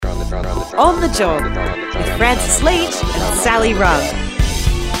On the Job with Francis Leach and Sally Rugg.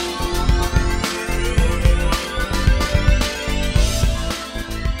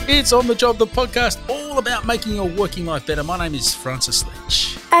 It's On the Job, the podcast all about making your working life better. My name is Francis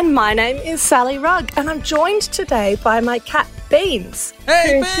Leach. And my name is Sally Rugg, and I'm joined today by my cat, Beans.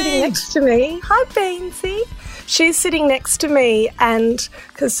 Hey, who's Beans! sitting next to me. Hi, Beansy. She's sitting next to me, and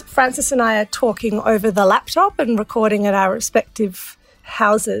because Francis and I are talking over the laptop and recording at our respective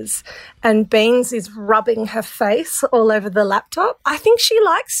houses, and Beans is rubbing her face all over the laptop. I think she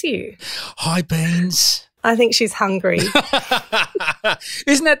likes you. Hi, Beans. I think she's hungry.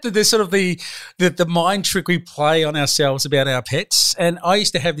 Isn't that the sort of the mind trick we play on ourselves about our pets? And I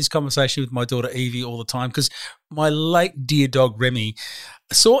used to have this conversation with my daughter Evie all the time because my late dear dog Remy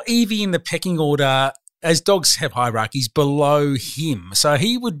saw Evie in the pecking order, as dogs have hierarchies, below him. So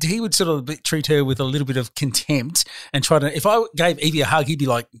he would sort of treat her with a little bit of contempt and try to – if I gave Evie a hug, he'd be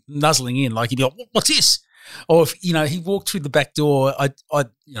like nuzzling in, like he'd be like, what's this? Or if, he walked through the back door,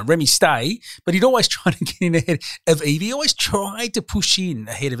 Remy stay, but he'd always try to get in ahead of Evie. He always tried to push in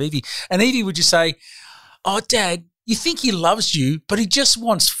ahead of Evie. And Evie would just say, "Oh, Dad, you think he loves you, but he just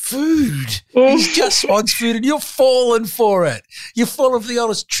wants food. He just wants food, and you're falling for it. You're full of the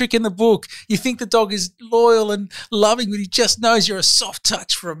oldest trick in the book. You think the dog is loyal and loving, but he just knows you're a soft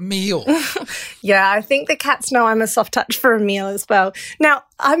touch for a meal." Yeah, I think the cats know I'm a soft touch for a meal as well. Now,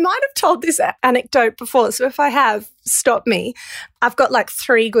 I might have told this anecdote before, so if I have, stop me. I've got like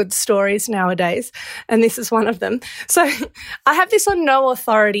 3 good stories nowadays, and this is one of them. So I have this on no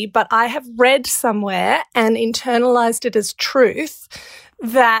authority, but I have read somewhere and internalized it as truth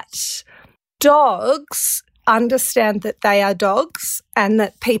that dogs understand that they are dogs and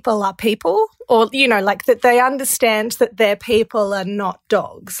that people are people, or, like that they understand that their people are not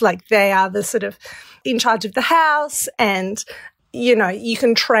dogs. Like they are the sort of in charge of the house, and you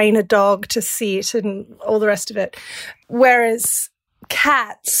can train a dog to sit and all the rest of it. Whereas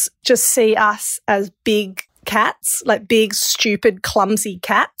cats just see us as big cats, like big, stupid, clumsy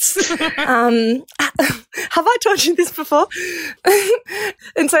cats. Have I told you this before?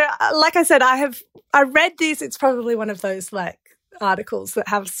 And so, like I said, I read this. It's probably one of those like articles that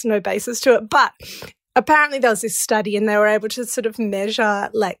have no basis to it. But apparently there was this study and they were able to sort of measure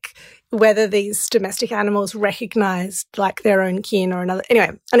like whether these domestic animals recognized like their own kin or another. Anyway,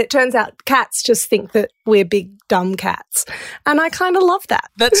 and it turns out cats just think that we're big, dumb cats. And I kind of love that.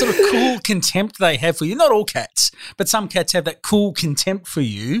 That sort of cool contempt they have for you. Not all cats, but some cats have that cool contempt for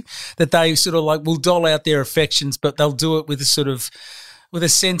you that they sort of like will dole out their affections, but they'll do it with a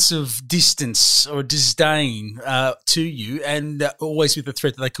sense of distance or disdain to you, and always with the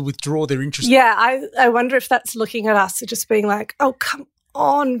threat that they could withdraw their interest. Yeah, I wonder if that's looking at us and just being like, oh, come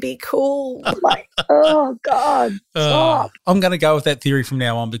on, be cool. Like, oh, God, stop. I'm going to go with that theory from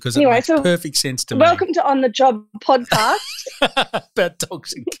now on because it makes perfect sense to me. Welcome to On the Job podcast. About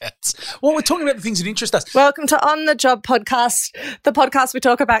dogs and cats. Well, we're talking about the things that interest us. Welcome to On the Job podcast, the podcast we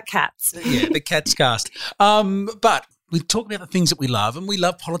talk about cats. Yeah, the Cats cast. But we talk about the things that we love, and we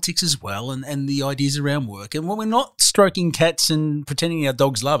love politics as well, and the ideas around work. And when we're not stroking cats and pretending our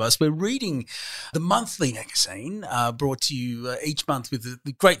dogs love us, we're reading the monthly magazine brought to you each month with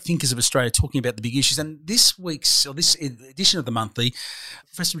the great thinkers of Australia talking about the big issues. And this edition of the monthly,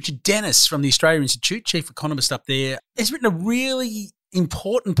 Professor Richard Dennis from the Australia Institute, chief economist up there, has written a really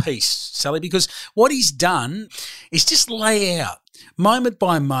important piece, Sally, because what he's done is just lay out moment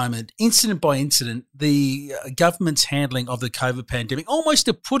by moment, incident by incident, the government's handling of the COVID pandemic, almost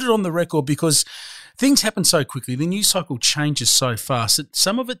to put it on the record because things happen so quickly. The news cycle changes so fast that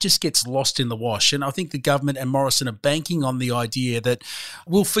some of it just gets lost in the wash. And I think the government and Morrison are banking on the idea that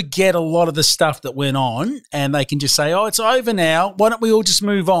we'll forget a lot of the stuff that went on and they can just say, oh, it's over now. Why don't we all just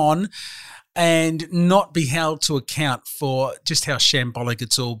move on? And not be held to account for just how shambolic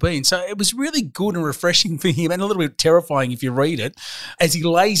it's all been. So it was really good and refreshing for him, and a little bit terrifying if you read it, as he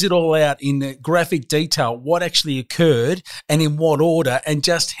lays it all out in graphic detail, what actually occurred and in what order, and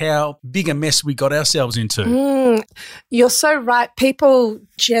just how big a mess we got ourselves into. You're so right. People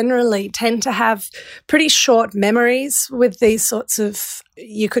generally tend to have pretty short memories with these sorts of,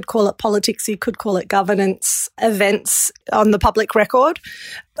 you could call it politics, you could call it governance events on the public record.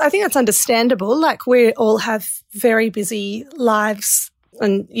 I think that's understandable. Like, we all have very busy lives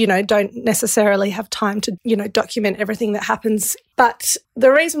and, don't necessarily have time to, document everything that happens. But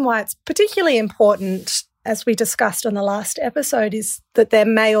the reason why it's particularly important, as we discussed on the last episode, is that there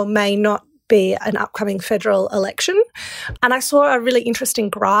may or may not be an upcoming federal election. And I saw a really interesting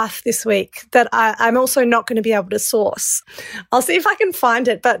graph this week that I'm also not going to be able to source. I'll see if I can find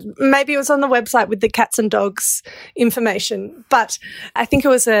it, but maybe it was on the website with the cats and dogs information. But I think it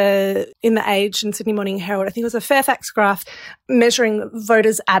was in the Age and Sydney Morning Herald, I think it was a Fairfax graph measuring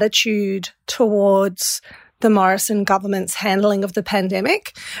voters' attitude towards the Morrison government's handling of the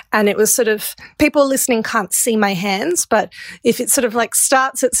pandemic. And it was sort of, people listening can't see my hands, but if it sort of like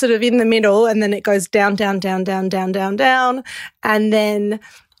starts at sort of in the middle and then it goes down, down, down, down, down, down, down. And then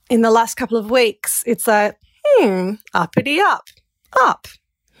in the last couple of weeks, it's like, uppity up, up.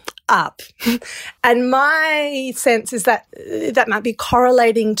 And my sense is that that might be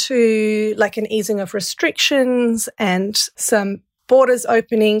correlating to like an easing of restrictions and some borders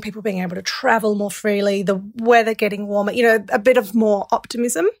opening, people being able to travel more freely, the weather getting warmer, a bit of more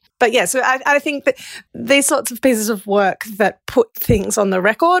optimism. But yeah, so I think that these sorts of pieces of work that put things on the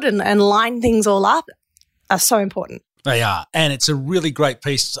record and line things all up are so important. They are, and it's a really great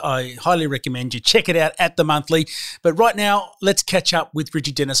piece. I highly recommend you check it out at The Monthly. But right now, let's catch up with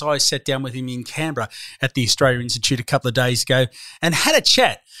Richard Denniss. I sat down with him in Canberra at the Australia Institute a couple of days ago and had a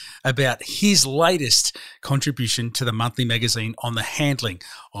chat about his latest contribution to The Monthly magazine on the handling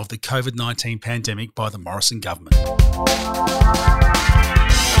of the COVID-19 pandemic by the Morrison government.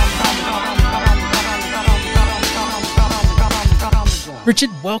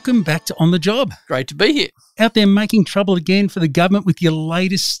 Richard, welcome back to On the Job. Great to be here. Out there making trouble again for the government with your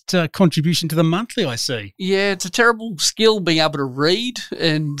latest contribution to The Monthly, I see. Yeah, it's a terrible skill being able to read.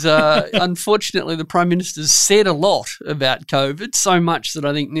 And unfortunately, the Prime Minister's said a lot about COVID, so much that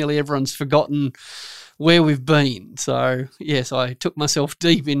I think nearly everyone's forgotten where we've been. So, yes, I took myself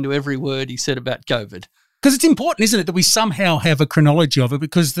deep into every word he said about COVID. Because it's important, isn't it, that we somehow have a chronology of it,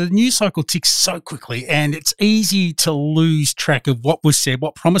 because the news cycle ticks so quickly and it's easy to lose track of what was said,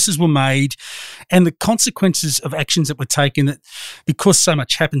 what promises were made, and the consequences of actions that were taken, that because so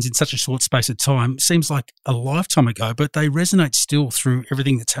much happens in such a short space of time, seems like a lifetime ago, but they resonate still through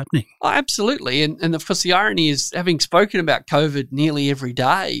everything that's happening. Oh, absolutely. And of course, the irony is, having spoken about COVID nearly every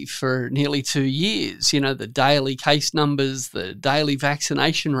day for nearly 2 years, the daily case numbers, the daily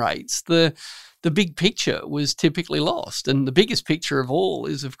vaccination rates, the big picture was typically lost. And the biggest picture of all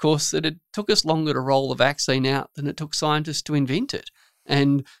is, of course, that it took us longer to roll the vaccine out than it took scientists to invent it.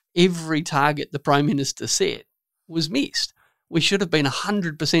 And every target the Prime Minister set was missed. We should have been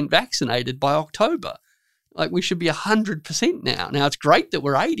 100% vaccinated by October. Like, we should be 100% now. Now, it's great that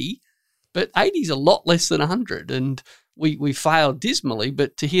we're 80, but 80 is a lot less than 100. And we failed dismally,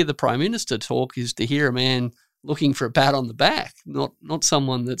 but to hear the Prime Minister talk is to hear a man looking for a pat on the back, not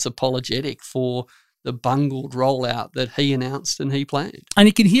someone that's apologetic for the bungled rollout that he announced and he planned. And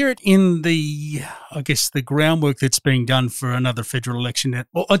you can hear it in the groundwork that's being done for another federal election.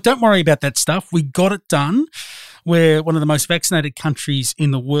 Well, don't worry about that stuff. We got it done. We're one of the most vaccinated countries in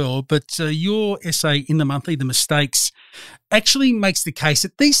the world. But your essay in The Monthly, The Mistakes, actually makes the case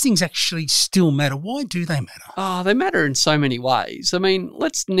that these things actually still matter. Why do they matter? Oh, they matter in so many ways. I mean,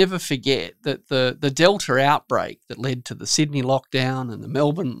 let's never forget that the Delta outbreak that led to the Sydney lockdown and the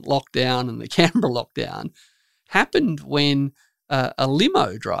Melbourne lockdown and the Canberra lockdown happened when a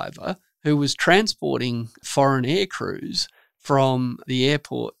limo driver who was transporting foreign air crews from the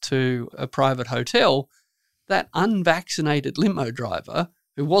airport to a private hotel, that unvaccinated limo driver,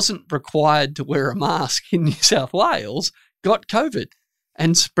 who wasn't required to wear a mask in New South Wales, got COVID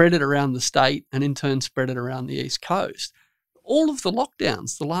and spread it around the state and in turn spread it around the East Coast. All of the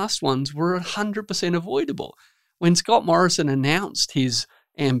lockdowns, the last ones, were 100% avoidable. When Scott Morrison announced his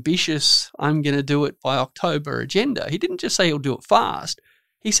ambitious, I'm going to do it by October agenda, he didn't just say he'll do it fast.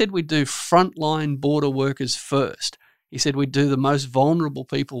 He said we'd do frontline border workers first. He said we'd do the most vulnerable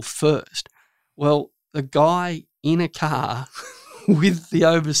people first. Well, the guy in a car with the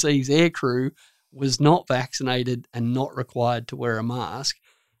overseas aircrew was not vaccinated and not required to wear a mask.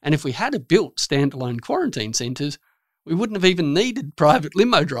 And if we had built standalone quarantine centres, we wouldn't have even needed private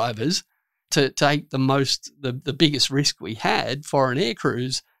limo drivers to take the biggest risk we had, foreign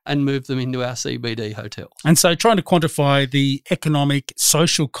aircrews, and move them into our CBD hotels. And so trying to quantify the economic,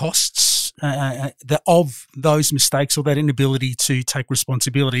 social costs of those mistakes or that inability to take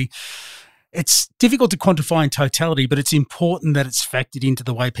responsibility, it's difficult to quantify in totality, but it's important that it's factored into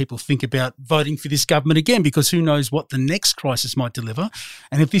the way people think about voting for this government again, because who knows what the next crisis might deliver.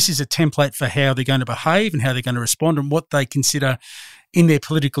 And if this is a template for how they're going to behave and how they're going to respond and what they consider in their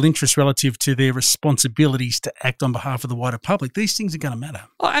political interest relative to their responsibilities to act on behalf of the wider public, these things are going to matter.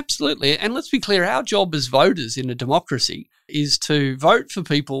 Oh, absolutely. And let's be clear, our job as voters in a democracy is to vote for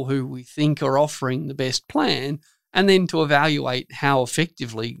people who we think are offering the best plan and then to evaluate how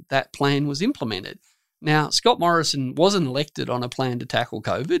effectively that plan was implemented. Now, Scott Morrison wasn't elected on a plan to tackle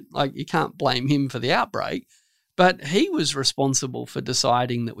COVID. Like, you can't blame him for the outbreak, but he was responsible for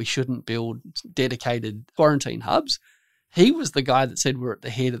deciding that we shouldn't build dedicated quarantine hubs. He was the guy that said we're at the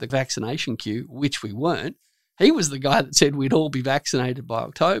head of the vaccination queue, which we weren't. He was the guy that said we'd all be vaccinated by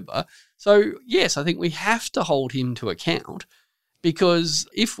October. So, yes, I think we have to hold him to account, because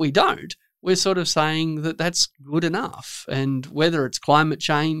if we don't, we're sort of saying that that's good enough. And whether it's climate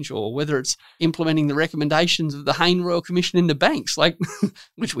change or whether it's implementing the recommendations of the Hayne Royal Commission into banks, like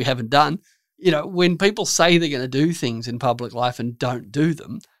which we haven't done, when people say they're going to do things in public life and don't do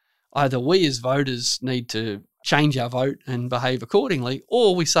them, either we as voters need to change our vote and behave accordingly,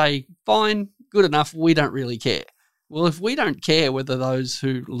 or we say, fine, good enough, we don't really care. Well, if we don't care whether those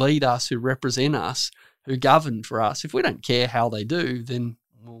who lead us, who represent us, who govern for us, if we don't care how they do, then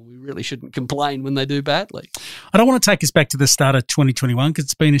we really shouldn't complain when they do badly. I don't want to take us back to the start of 2021 because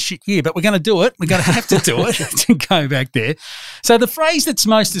it's been a shit year, but we're going to do it. We're going to have to do it to go back there. So the phrase that's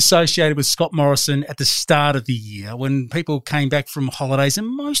most associated with Scott Morrison at the start of the year, when people came back from holidays and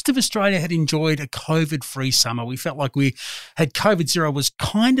most of Australia had enjoyed a COVID-free summer, we felt like we had COVID zero was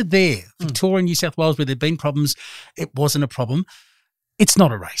kind of there. Victoria, New South Wales, where there'd been problems, it wasn't a problem. It's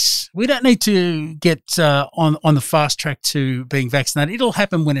not a race. We don't need to get on the fast track to being vaccinated. It'll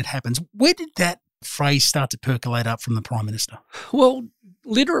happen when it happens. Where did that phrase start to percolate up from the Prime Minister? Well,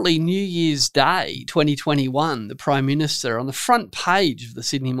 literally New Year's Day 2021, the Prime Minister on the front page of the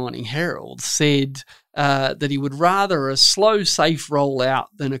Sydney Morning Herald said that he would rather a slow, safe rollout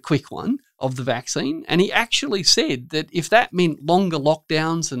than a quick one of the vaccine. And he actually said that if that meant longer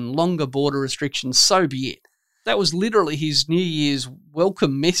lockdowns and longer border restrictions, so be it. That was literally his New Year's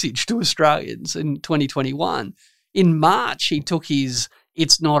welcome message to Australians in 2021. In March, he took his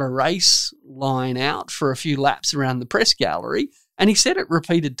 "it's not a race" line out for a few laps around the press gallery, and he said it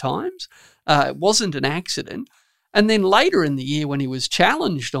repeated times. It wasn't an accident. And then later in the year, when he was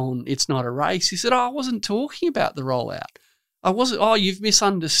challenged on "it's not a race," he said, I wasn't talking about the rollout. You've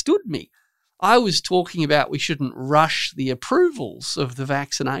misunderstood me. I was talking about we shouldn't rush the approvals of the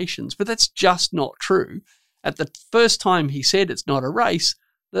vaccinations, but that's just not true. At the first time he said it's not a race,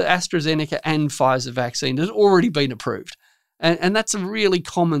 the AstraZeneca and Pfizer vaccine has already been approved. And that's a really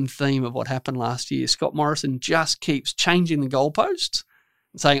common theme of what happened last year. Scott Morrison just keeps changing the goalposts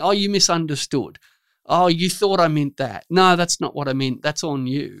and saying, you misunderstood. You thought I meant that. No, that's not what I meant. That's on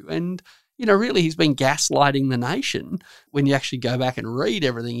you. And, really he's been gaslighting the nation. When you actually go back and read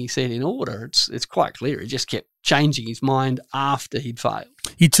everything he said in order, it's quite clear. He just kept changing his mind after he'd failed.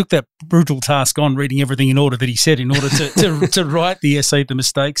 He took that brutal task on, reading everything in order that he said in order to write the essay, The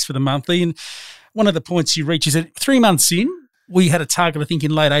Mistakes, for the Monthly. And one of the points you reach is that 3 months in, we had a target, I think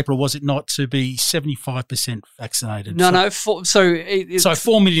in late April, was it not, to be 75% vaccinated? So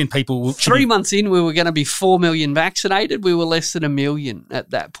 4 million people. 3 months in, we were going to be 4 million vaccinated. We were less than 1 million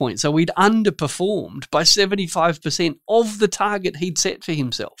at that point. So we'd underperformed by 75% of the target he'd set for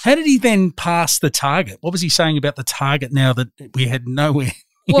himself. How did he then pass the target? What was he saying about the target now that we had nowhere?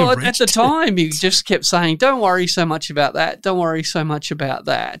 Well, at the time, he just kept saying, don't worry so much about that. Don't worry so much about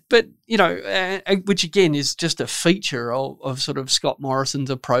that. But, which again is just a feature of sort of Scott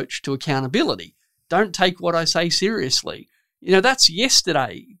Morrison's approach to accountability. Don't take what I say seriously. That's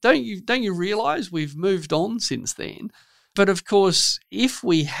yesterday. Don't you realise we've moved on since then? But of course, if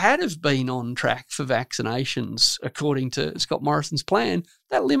we had have been on track for vaccinations according to Scott Morrison's plan,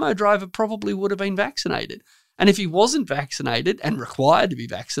 that limo driver probably would have been vaccinated. And if he wasn't vaccinated and required to be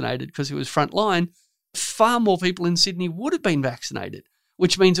vaccinated because he was frontline, far more people in Sydney would have been vaccinated,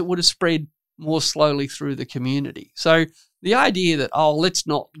 which means it would have spread more slowly through the community. So the idea that, let's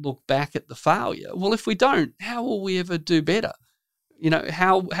not look back at the failure. Well, if we don't, how will we ever do better?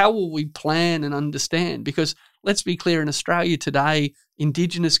 How will we plan and understand? Because let's be clear, in Australia today,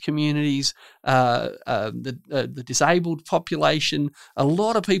 Indigenous communities, the disabled population, a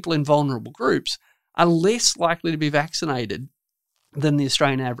lot of people in vulnerable groups are less likely to be vaccinated than the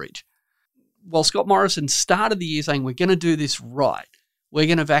Australian average. While Scott Morrison started the year saying we're going to do this right, we're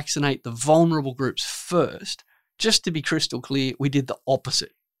going to vaccinate the vulnerable groups first, just to be crystal clear, we did the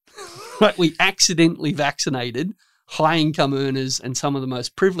opposite. We accidentally vaccinated high-income earners and some of the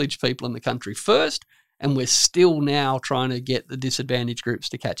most privileged people in the country first, and we're still now trying to get the disadvantaged groups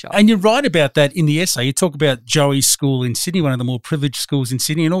to catch up. And you're right about that in the essay. You talk about Joey's school in Sydney, one of the more privileged schools in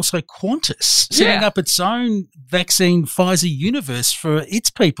Sydney, and also Qantas setting up its own vaccine Pfizer universe for its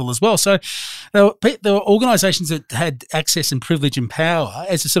people as well. So there were organisations that had access and privilege and power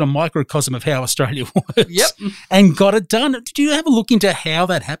as a sort of microcosm of how Australia works and got it done. Did you have a look into how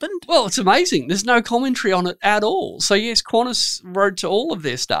that happened? Well, it's amazing. There's no commentary on it at all. So, yes, Qantas wrote to all of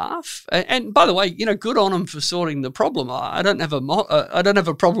their staff. And by the way, good on them for sorting the problem. I don't have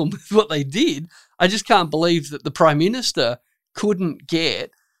a problem with what they did. I just can't believe that the Prime Minister couldn't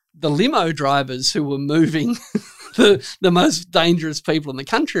get the limo drivers who were moving the most dangerous people in the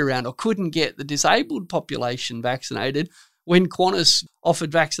country around, or couldn't get the disabled population vaccinated when Qantas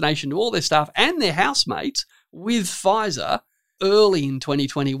offered vaccination to all their staff and their housemates with Pfizer early in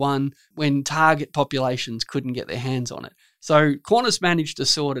 2021 when target populations couldn't get their hands on it. So Qantas managed to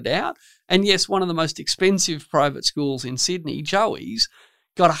sort it out. And yes, one of the most expensive private schools in Sydney, Joey's,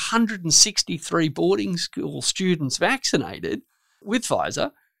 got 163 boarding school students vaccinated with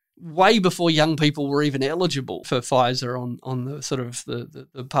Pfizer way before young people were even eligible for Pfizer on the sort of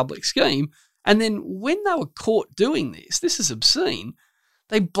the public scheme. And then when they were caught doing this is obscene,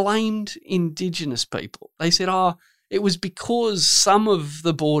 they blamed Indigenous people. They said, it was because some of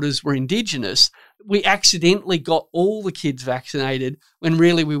the boarders were Indigenous, we accidentally got all the kids vaccinated when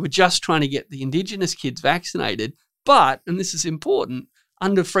really we were just trying to get the Indigenous kids vaccinated. But, and this is important,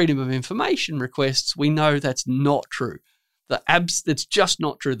 under Freedom of Information requests, we know that's not true. That's just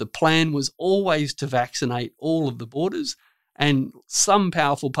not true. The plan was always to vaccinate all of the boarders, and some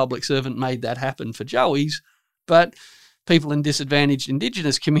powerful public servant made that happen for Joey's, but people in disadvantaged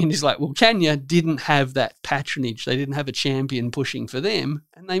Indigenous communities like Wilcannia didn't have that patronage. They didn't have a champion pushing for them,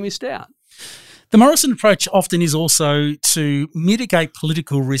 and they missed out. The Morrison approach often is also to mitigate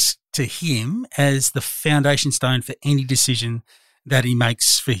political risk to him as the foundation stone for any decision that he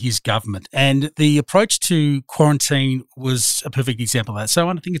makes for his government. And the approach to quarantine was a perfect example of that. So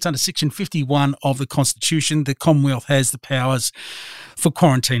I think it's under Section 51 of the Constitution. The Commonwealth has the powers for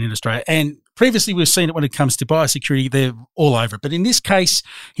quarantine in Australia. And previously we've seen it when it comes to biosecurity, they're all over it. But in this case,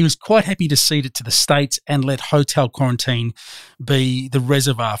 he was quite happy to cede it to the states and let hotel quarantine be the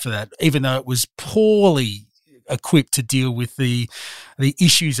reservoir for that, even though it was poorly equipped to deal with the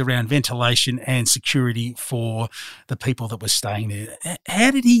issues around ventilation and security for the people that were staying there.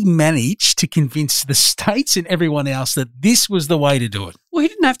 How did he manage to convince the states and everyone else that this was the way to do it? Well, he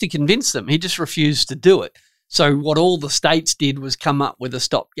didn't have to convince them. He just refused to do it. So what all the states did was come up with a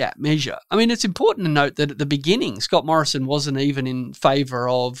stopgap measure. I mean, it's important to note that at the beginning, Scott Morrison wasn't even in favour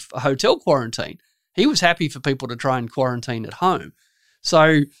of a hotel quarantine. He was happy for people to try and quarantine at home.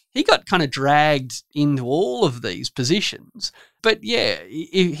 So he got kind of dragged into all of these positions. But yeah,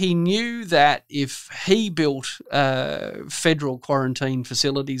 he knew that if he built federal quarantine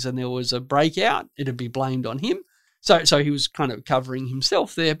facilities and there was a breakout, it'd be blamed on him. So he was kind of covering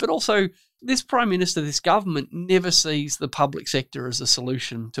himself there. But also, this Prime Minister, this government never sees the public sector as a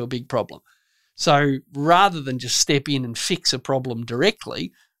solution to a big problem. So rather than just step in and fix a problem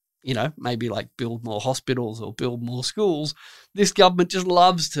directly, maybe like build more hospitals or build more schools, this government just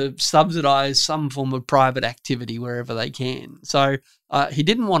loves to subsidise some form of private activity wherever they can. So he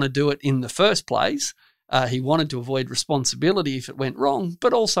didn't want to do it in the first place. He wanted to avoid responsibility if it went wrong,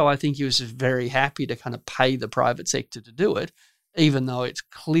 but also I think he was just very happy to kind of pay the private sector to do it, even though it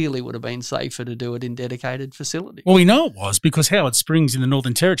clearly would have been safer to do it in dedicated facilities. Well, we know it was because Howard Springs in the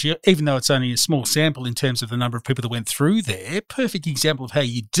Northern Territory, even though it's only a small sample in terms of the number of people that went through there, perfect example of how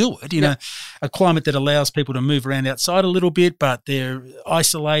you do it. A climate that allows people to move around outside a little bit, but they're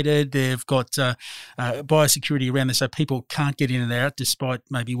isolated. They've got biosecurity around there so people can't get in and out despite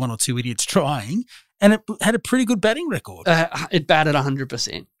maybe one or two idiots trying. And it had a pretty good batting record. It batted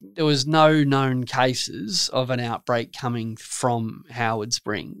 100%. There was no known cases of an outbreak coming from Howard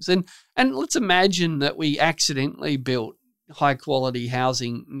Springs. And let's imagine that we accidentally built high-quality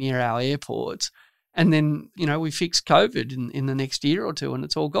housing near our airports and then, we fix COVID in the next year or two and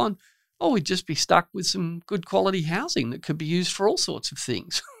it's all gone. Or we'd just be stuck with some good quality housing that could be used for all sorts of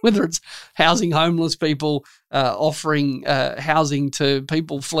things, whether it's housing homeless people, offering housing to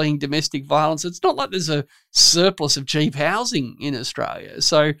people fleeing domestic violence. It's not like there's a surplus of cheap housing in Australia.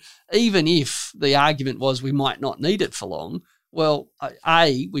 So even if the argument was we might not need it for long, well,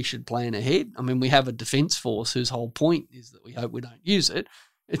 we should plan ahead. I mean, we have a defence force whose whole point is that we hope we don't use it.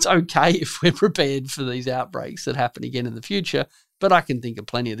 It's okay if we're prepared for these outbreaks that happen again in the future. But I can think of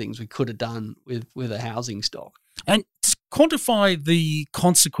plenty of things we could have done with a housing stock. And quantify the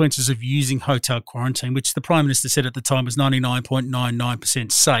consequences of using hotel quarantine, which the Prime Minister said at the time was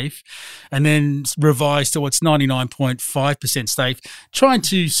 99.99% safe, and then revised to what's 99.5% safe, trying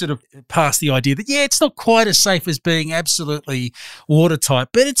to sort of pass the idea that, yeah, it's not quite as safe as being absolutely watertight,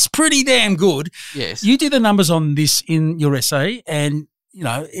 but it's pretty damn good. Yes. You do the numbers on this in your essay, and, you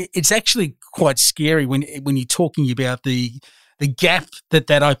know, it's actually quite scary when you're talking about the gap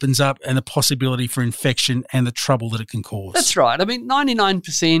that opens up and the possibility for infection and the trouble that it can cause. That's right. I mean,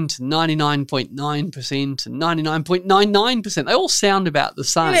 99%, 99.9%, and 99.99%, they all sound about the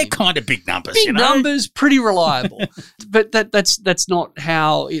same. Yeah, they're kind of big numbers, Big numbers, pretty reliable. But that's not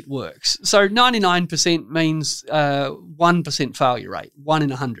how it works. So 99% means 1% failure rate, 1 in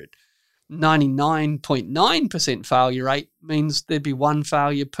 100. 99.9% failure rate means there'd be one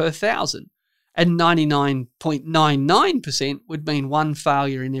failure per 1,000. And 99.99% would mean one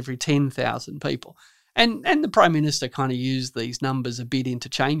failure in every 10,000 people. And the Prime Minister kind of used these numbers a bit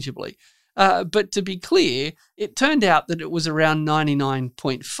interchangeably. But to be clear, it turned out that it was around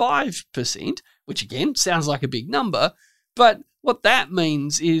 99.5%, which again sounds like a big number, but what that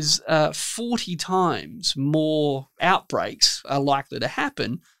means is 40 times more outbreaks are likely to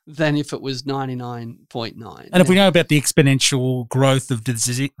happen than if it was 99.9. And if we know about the exponential growth of the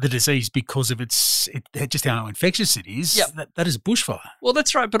disease because of just how infectious it is, that is a bushfire. Well,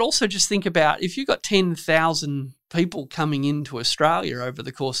 that's right. But also just think about if you've got 10,000 people coming into Australia over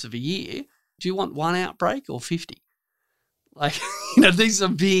the course of a year, do you want one outbreak or 50? Like, you know, these are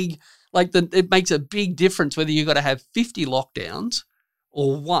big. Like it makes a big difference whether you've got to have 50 lockdowns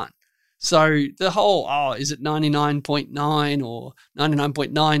or one. So the whole, is it 99.9 or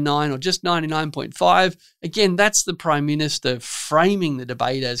 99.99 or just 99.5? Again, that's the Prime Minister framing the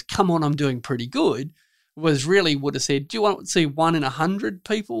debate as, come on, I'm doing pretty good, would have said, do you want to see 1 in 100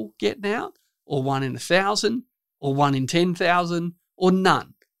 people getting out or 1 in 1,000 or 1 in 10,000 or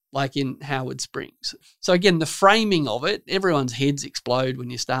none? Like in Howard Springs. So again, the framing of it, everyone's heads explode when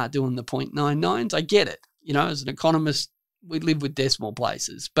you start doing the 0.99s. I get it. You know, as an economist, we live with decimal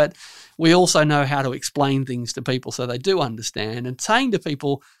places, but we also know how to explain things to people so they do understand. And saying to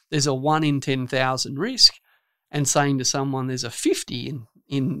people there's a 1 in 10,000 risk and saying to someone there's a 50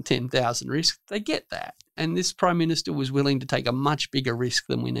 in 10,000 risk, they get that. And this Prime Minister was willing to take a much bigger risk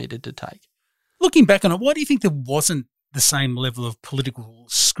than we needed to take. Looking back on it, why do you think there wasn't the same level of political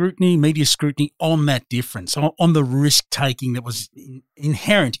scrutiny, media scrutiny on that difference, on the risk-taking that was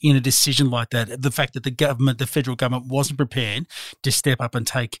inherent in a decision like that, the fact that the federal government wasn't prepared to step up and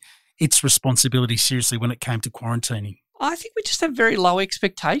take its responsibility seriously when it came to quarantining? I think we just have very low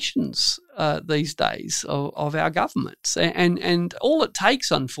expectations these days of our governments. And all it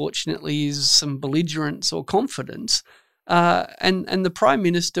takes, unfortunately, is some belligerence or confidence. And the Prime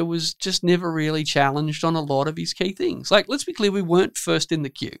Minister was just never really challenged on a lot of his key things. Like, let's be clear, we weren't first in the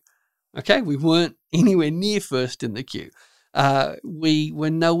queue. Okay, we weren't anywhere near first in the queue. We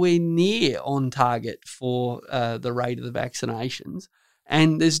were nowhere near on target for the rate of the vaccinations.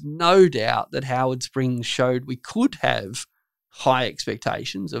 And there's no doubt that Howard Springs showed we could have high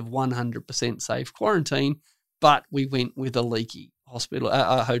expectations of 100% safe quarantine, but we went with a leaky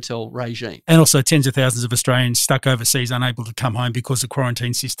hotel regime. And also tens of thousands of Australians stuck overseas unable to come home because the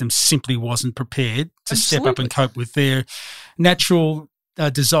quarantine system simply wasn't prepared to step up and cope with their natural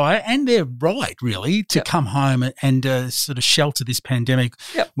desire and their right, really, to come home and sort of shelter this pandemic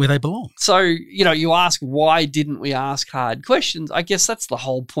where they belong. So, you know, you ask, why didn't we ask hard questions? I guess that's the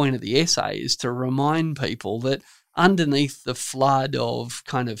whole point of the essay, is to remind people that underneath the flood of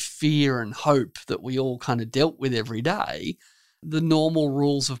kind of fear and hope that we all kind of dealt with every day, the normal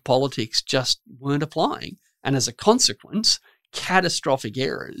rules of politics just weren't applying. And as a consequence, catastrophic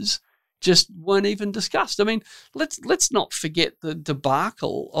errors just weren't even discussed. I mean, let's not forget the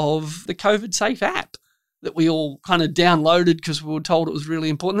debacle of the COVID Safe app that we all kind of downloaded because we were told it was really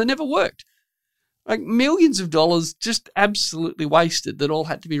important. That never worked. Like, millions of dollars just absolutely wasted that all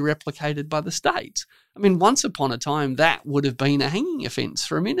had to be replicated by the states. I mean, once upon a time, that would have been a hanging offence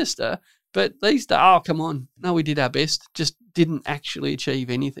for a minister. But these days, come on, no, we did our best, just didn't actually achieve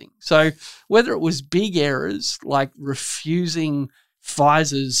anything. So whether it was big errors like refusing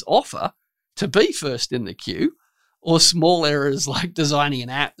Pfizer's offer to be first in the queue, or small errors like designing an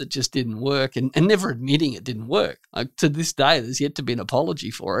app that just didn't work and never admitting it didn't work. Like, to this day, there's yet to be an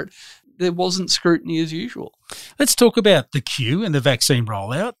apology for it. There wasn't scrutiny as usual. Let's talk about the queue and the vaccine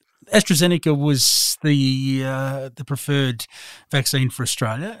rollout. AstraZeneca was the preferred vaccine for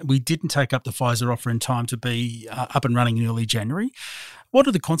Australia. We didn't take up the Pfizer offer in time to be up and running in early January. What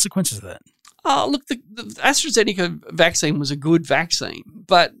are the consequences of that? Oh, look, the AstraZeneca vaccine was a good vaccine,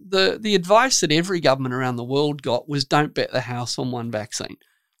 but the advice that every government around the world got was don't bet the house on one vaccine.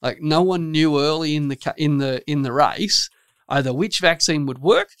 Like, no one knew early in the race either which vaccine would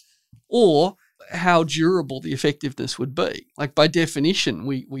work or how durable the effectiveness would be. Like, by definition,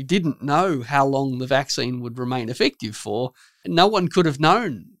 we didn't know how long the vaccine would remain effective for. No one could have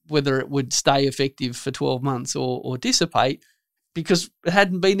known whether it would stay effective for 12 months or dissipate, because it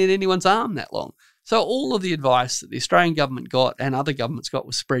hadn't been in anyone's arm that long. So all of the advice that the Australian government got and other governments got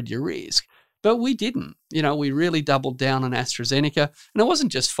was spread your risk. But we didn't. We really doubled down on AstraZeneca. And it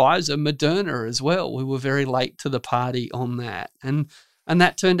wasn't just Pfizer, Moderna as well. We were very late to the party on that. And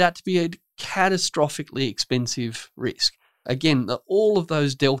that turned out to be a catastrophically expensive risk. Again, all of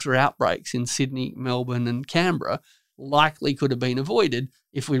those Delta outbreaks in Sydney, Melbourne and Canberra likely could have been avoided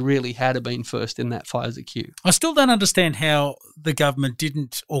if we really had been first in that Pfizer queue. I still don't understand how the government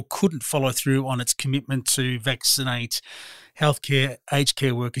didn't or couldn't follow through on its commitment to vaccinate healthcare, aged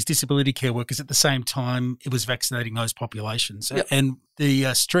care workers, disability care workers at the same time it was vaccinating those populations. Yep. And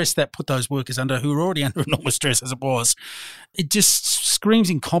the stress that put those workers under, who were already under enormous stress as it was, it just screams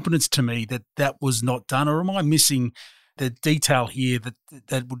incompetence to me that was not done. Or am I missing the detail here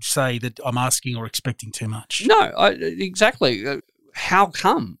that would say that I'm asking or expecting too much? No, exactly. How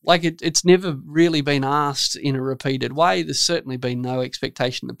come? Like, it's never really been asked in a repeated way. There's certainly been no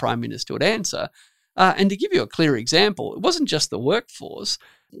expectation the Prime Minister would answer. And to give you a clear example, it wasn't just the workforce.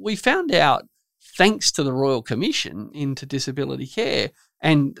 We found out, thanks to the Royal Commission into Disability Care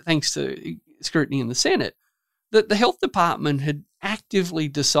and thanks to scrutiny in the Senate, that the Health Department had actively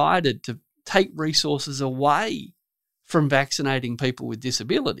decided to take resources away from vaccinating people with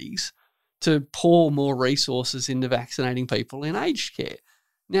disabilities to pour more resources into vaccinating people in aged care.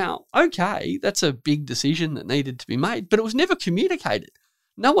 Now, okay, that's a big decision that needed to be made, but it was never communicated.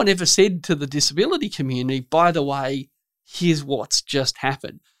 No one ever said to the disability community, by the way, here's what's just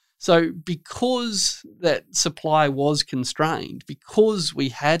happened. So because that supply was constrained, because we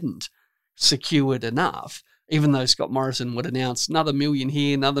hadn't secured enough, even though Scott Morrison would announce another million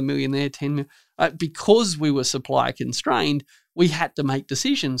here, another million there, 10 million, because we were supply constrained, we had to make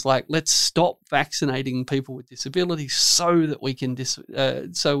decisions like, let's stop vaccinating people with disabilities so that we can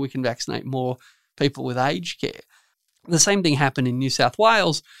vaccinate more people with aged care. The same thing happened in New South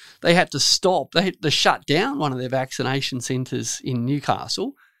Wales. They had to shut down one of their vaccination centres in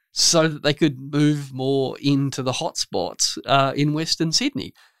Newcastle so that they could move more into the hotspots in Western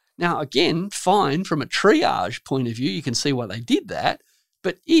Sydney. Now, again, fine, from a triage point of view, you can see why they did that.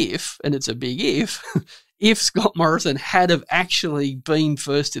 But if, and it's a big if Scott Morrison had have actually been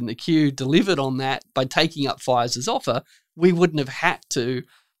first in the queue, delivered on that by taking up Pfizer's offer, we wouldn't have had to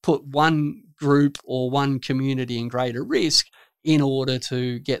put one group or one community in greater risk in order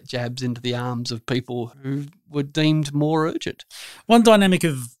to get jabs into the arms of people who were deemed more urgent. One dynamic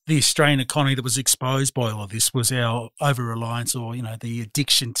of the Australian economy that was exposed by all of this was our over-reliance, or, the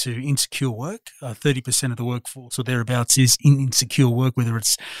addiction to insecure work. 30% of the workforce or thereabouts is in insecure work, whether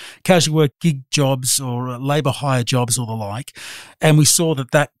it's casual work, gig jobs or labour hire jobs or the like. And we saw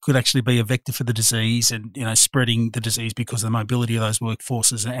that could actually be a vector for the disease and, spreading the disease because of the mobility of those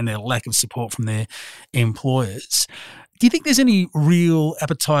workforces and their lack of support from their employers. Do you think there's any real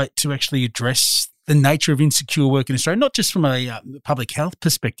appetite to actually address the nature of insecure work in Australia, not just from a public health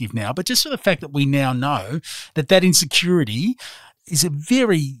perspective now, but just for the fact that we now know that insecurity is a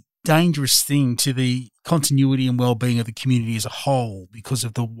very dangerous thing to the continuity and well-being of the community as a whole because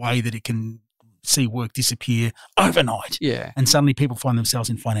of the way that it can see work disappear overnight. Yeah. And suddenly people find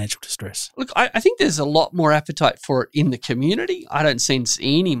themselves in financial distress. Look, I think there's a lot more appetite for it in the community. I don't sense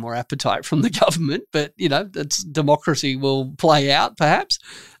any more appetite from the government, but, that's democracy will play out perhaps.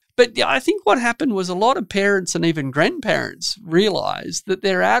 But I think what happened was a lot of parents and even grandparents realised that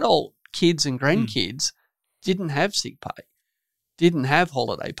their adult kids and grandkids didn't have sick pay, didn't have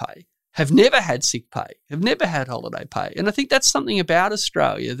holiday pay, have never had sick pay, have never had holiday pay. And I think that's something about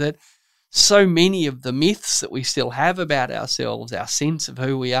Australia that so many of the myths that we still have about ourselves, our sense of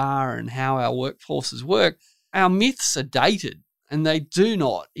who we are and how our workforces work, our myths are dated and they do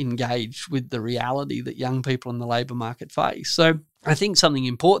not engage with the reality that young people in the labour market face. So I think something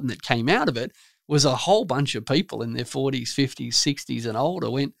important that came out of it was a whole bunch of people in their 40s, 50s, 60s and older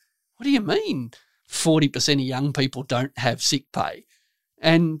went, what do you mean 40% of young people don't have sick pay?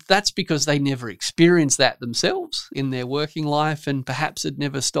 And that's because they never experienced that themselves in their working life and perhaps had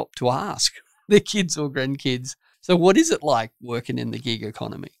never stopped to ask their kids or grandkids, so what is it like working in the gig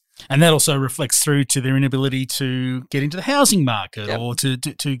economy? And that also reflects through to their inability to get into the housing market or to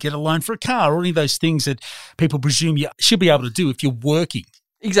get a loan for a car or any of those things that people presume you should be able to do if you're working.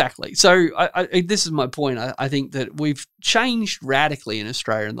 Exactly. So this is my point. I think that we've changed radically in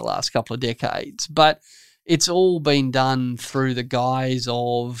Australia in the last couple of decades, but it's all been done through the guise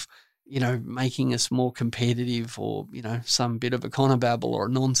of, making us more competitive or, some bit of a conababble or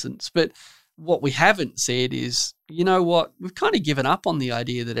nonsense. But what we haven't said is, you know what, we've kind of given up on the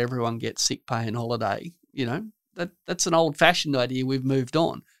idea that everyone gets sick pay and holiday. That's an old-fashioned idea. We've moved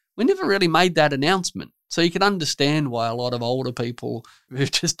on. We never really made that announcement. So you can understand why a lot of older people who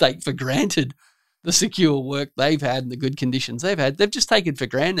just take for granted the secure work they've had and the good conditions they've had, they've just taken for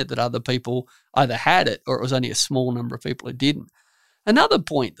granted that other people either had it or it was only a small number of people who didn't. Another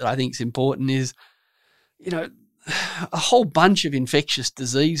point that I think is important is, a whole bunch of infectious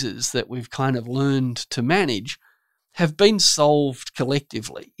diseases that we've kind of learned to manage have been solved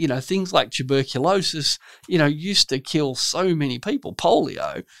collectively. Things like tuberculosis, used to kill so many people,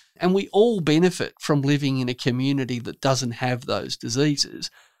 polio, and we all benefit from living in a community that doesn't have those diseases.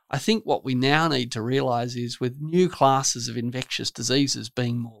 I think what we now need to realise is with new classes of infectious diseases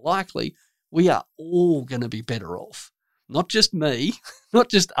being more likely, we are all going to be better off. Not just me, not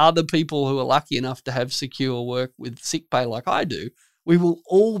just other people who are lucky enough to have secure work with sick pay like I do. We will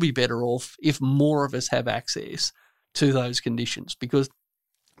all be better off if more of us have access to those conditions, because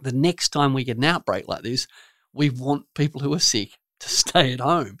the next time we get an outbreak like this, we want people who are sick to stay at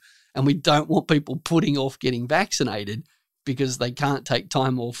home, and we don't want people putting off getting vaccinated because they can't take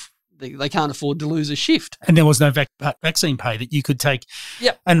time off. They can't afford to lose a shift. And there was no vaccine pay that you could take.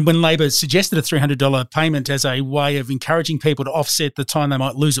 Yep. And when Labor suggested a $300 payment as a way of encouraging people to offset the time they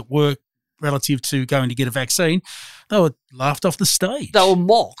might lose at work relative to going to get a vaccine, they were laughed off the stage. They were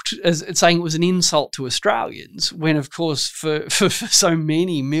mocked as saying it was an insult to Australians, when, of course, for so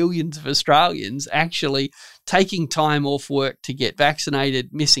many millions of Australians, actually taking time off work to get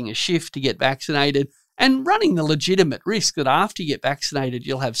vaccinated, missing a shift to get vaccinated, and running the legitimate risk that after you get vaccinated,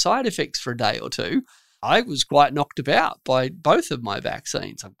 you'll have side effects for a day or two. I was quite knocked about by both of my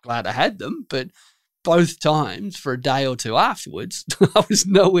vaccines. I'm glad I had them, but both times for a day or two afterwards, I was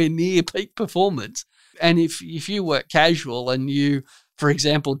nowhere near peak performance. And if you work casual and you, for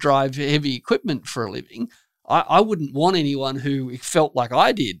example, drive heavy equipment for a living, I wouldn't want anyone who felt like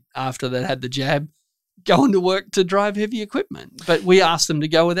I did after they had the jab going to work to drive heavy equipment. But we asked them to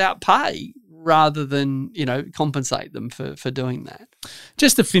go without pay rather than, compensate them for doing that.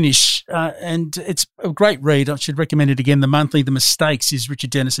 Just to finish, and it's a great read, I should recommend it again, The Monthly, The Mistakes is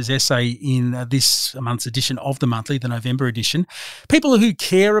Richard Dennis's essay in this month's edition of The Monthly, the November edition. People who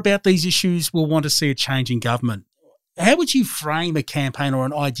care about these issues will want to see a change in government. How would you frame a campaign or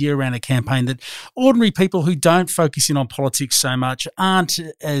an idea around a campaign that ordinary people who don't focus in on politics so much, aren't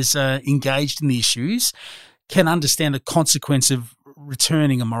as engaged in the issues, can understand the consequence of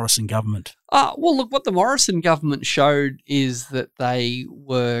returning a Morrison government? Well, look, what the Morrison government showed is that they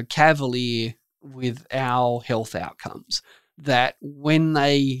were cavalier with our health outcomes, that when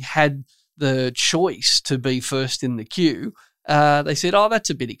they had the choice to be first in the queue, they said,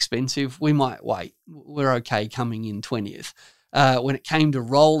 that's a bit expensive, we might wait, we're okay coming in 20th. When it came to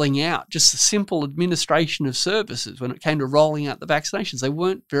rolling out just the simple administration of services, when it came to rolling out the vaccinations, they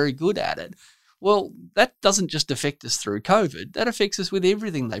weren't very good at it. Well, that doesn't just affect us through COVID. That affects us with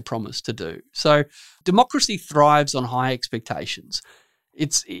everything they promised to do. So democracy thrives on high expectations.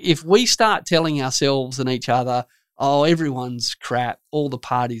 If we start telling ourselves and each other, everyone's crap, all the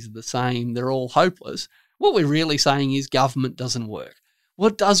parties are the same, they're all hopeless, what we're really saying is government doesn't work. Well,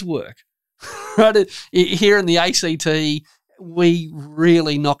 it does work. Right? Here in the ACT, we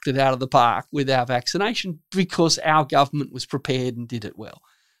really knocked it out of the park with our vaccination because our government was prepared and did it well.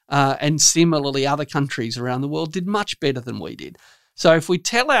 And similarly, other countries around the world did much better than we did. So if we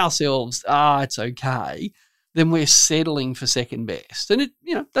tell ourselves, it's okay, then we're settling for second best. And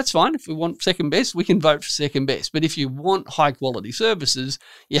that's fine. If we want second best, we can vote for second best. But if you want high quality services,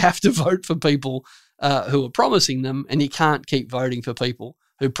 you have to vote for people who are promising them, and you can't keep voting for people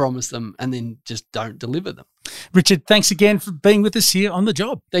who promise them and then just don't deliver them. Richard, thanks again for being with us here on The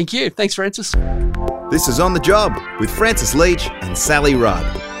Job. Thank you. Thanks, Francis. This is On The Job with Francis Leach and Sally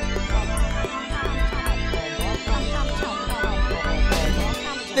Rudd.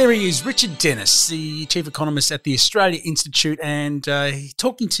 There he is, Richard Dennis, the Chief Economist at the Australia Institute, and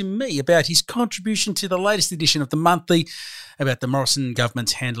talking to me about his contribution to the latest edition of The Monthly about the Morrison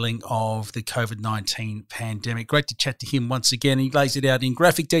government's handling of the COVID-19 pandemic. Great to chat to him once again. He lays it out in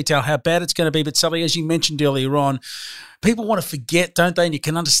graphic detail how bad it's going to be. But Sally, as you mentioned earlier on, people want to forget, don't they? And you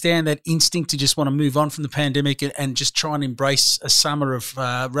can understand that instinct to just want to move on from the pandemic and just try and embrace a summer of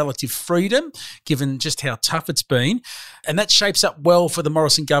relative freedom, given just how tough it's been. And that shapes up well for the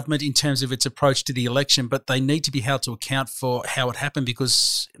Morrison government in terms of its approach to the election, but they need to be held to account for how it happened,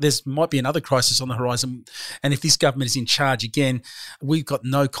 because there might be another crisis on the horizon. And if this government is in charge again, we've got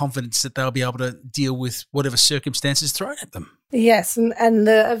no confidence that they'll be able to deal with whatever circumstances thrown at them. Yes, and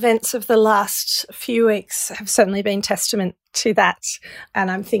the events of the last few weeks have certainly been testament to that.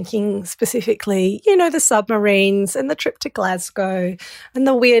 And I'm thinking specifically, the submarines and the trip to Glasgow and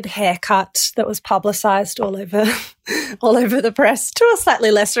the weird haircut that was publicised all over the press, to a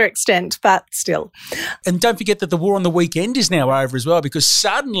slightly lesser extent, but still. And don't forget that the war on the weekend is now over as well, because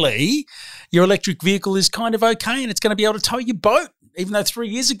suddenly your electric vehicle is kind of okay and it's going to be able to tow your boat, even though 3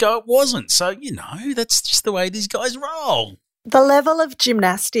 years ago it wasn't. So, that's just the way these guys roll. The level of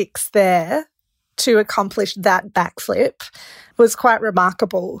gymnastics there to accomplish that backflip was quite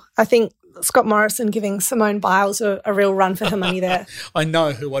remarkable. I think Scott Morrison giving Simone Biles a real run for her money there. I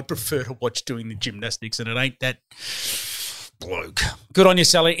know who I'd prefer to watch doing the gymnastics, and it ain't that bloke. Good on you,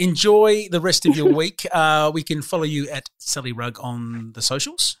 Sally. Enjoy the rest of your week. We can follow you at Sally Rugg on the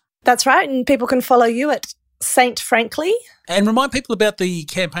socials. That's right, and people can follow you at Saint Frankly. And remind people about the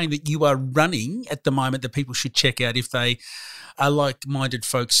campaign that you are running at the moment that people should check out if they are like-minded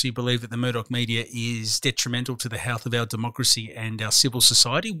folks who believe that the Murdoch media is detrimental to the health of our democracy and our civil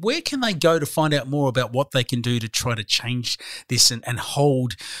society. Where can they go to find out more about what they can do to try to change this and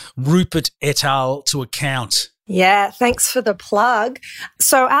hold Rupert et al. To account? Yeah, thanks for the plug.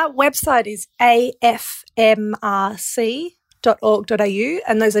 So our website is afmrc.org.au,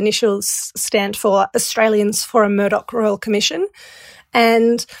 and those initials stand for Australians for a Murdoch Royal Commission.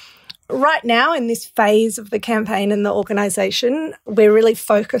 And right now, in this phase of the campaign and the organisation, we're really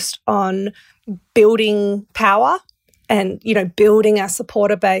focused on building power and, building our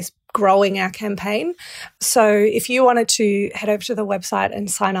supporter base, growing our campaign. So if you wanted to head over to the website and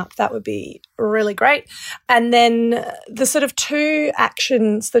sign up, that would be really great. And then the sort of two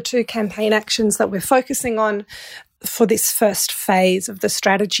campaign actions that we're focusing on for this first phase of the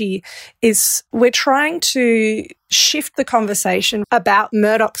strategy is we're trying to shift the conversation about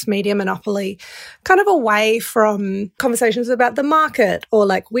Murdoch's media monopoly kind of away from conversations about the market or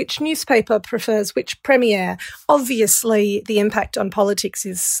like which newspaper prefers which premier. Obviously, the impact on politics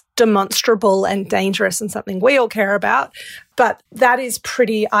is demonstrable and dangerous and something we all care about, but that is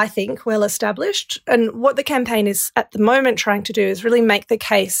pretty, I think, well established. And what the campaign is at the moment trying to do is really make the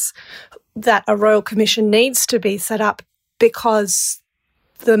case that a Royal Commission needs to be set up because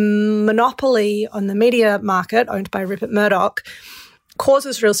the monopoly on the media market owned by Rupert Murdoch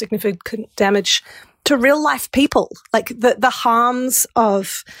causes real significant damage to real-life people. Like the harms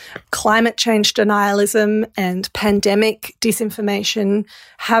of climate change denialism and pandemic disinformation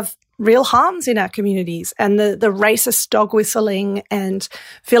have real harms in our communities, and the racist dog whistling and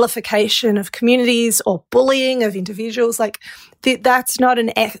vilification of communities or bullying of individuals, that's not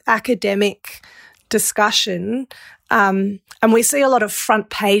an academic discussion. And we see a lot of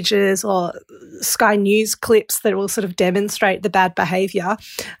front pages or Sky News clips that will sort of demonstrate the bad behaviour,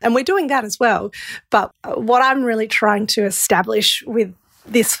 and we're doing that as well. But what I'm really trying to establish with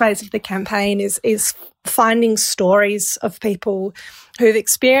this phase of the campaign is finding stories of people who've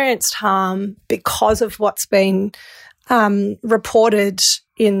experienced harm because of what's been reported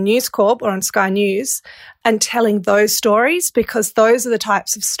in News Corp or on Sky News, and telling those stories, because those are the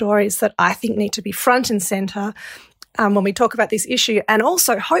types of stories that I think need to be front and centre when we talk about this issue, and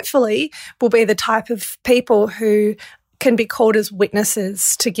also hopefully will be the type of people who can be called as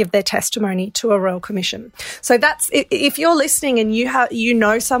witnesses to give their testimony to a Royal Commission. So that's, if you're listening and you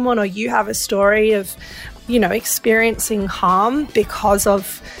know someone or you have a story of, experiencing harm because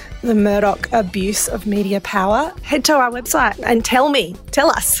of the Murdoch abuse of media power, head to our website and tell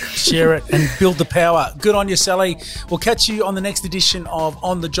us. Share it and build the power. Good on you, Sally. We'll catch you on the next edition of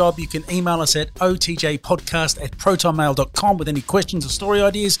On the Job. You can email us at otjpodcast@protonmail.com with any questions or story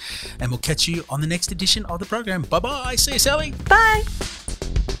ideas, and we'll catch you on the next edition of the program. Bye-bye. See you, Sally. Bye.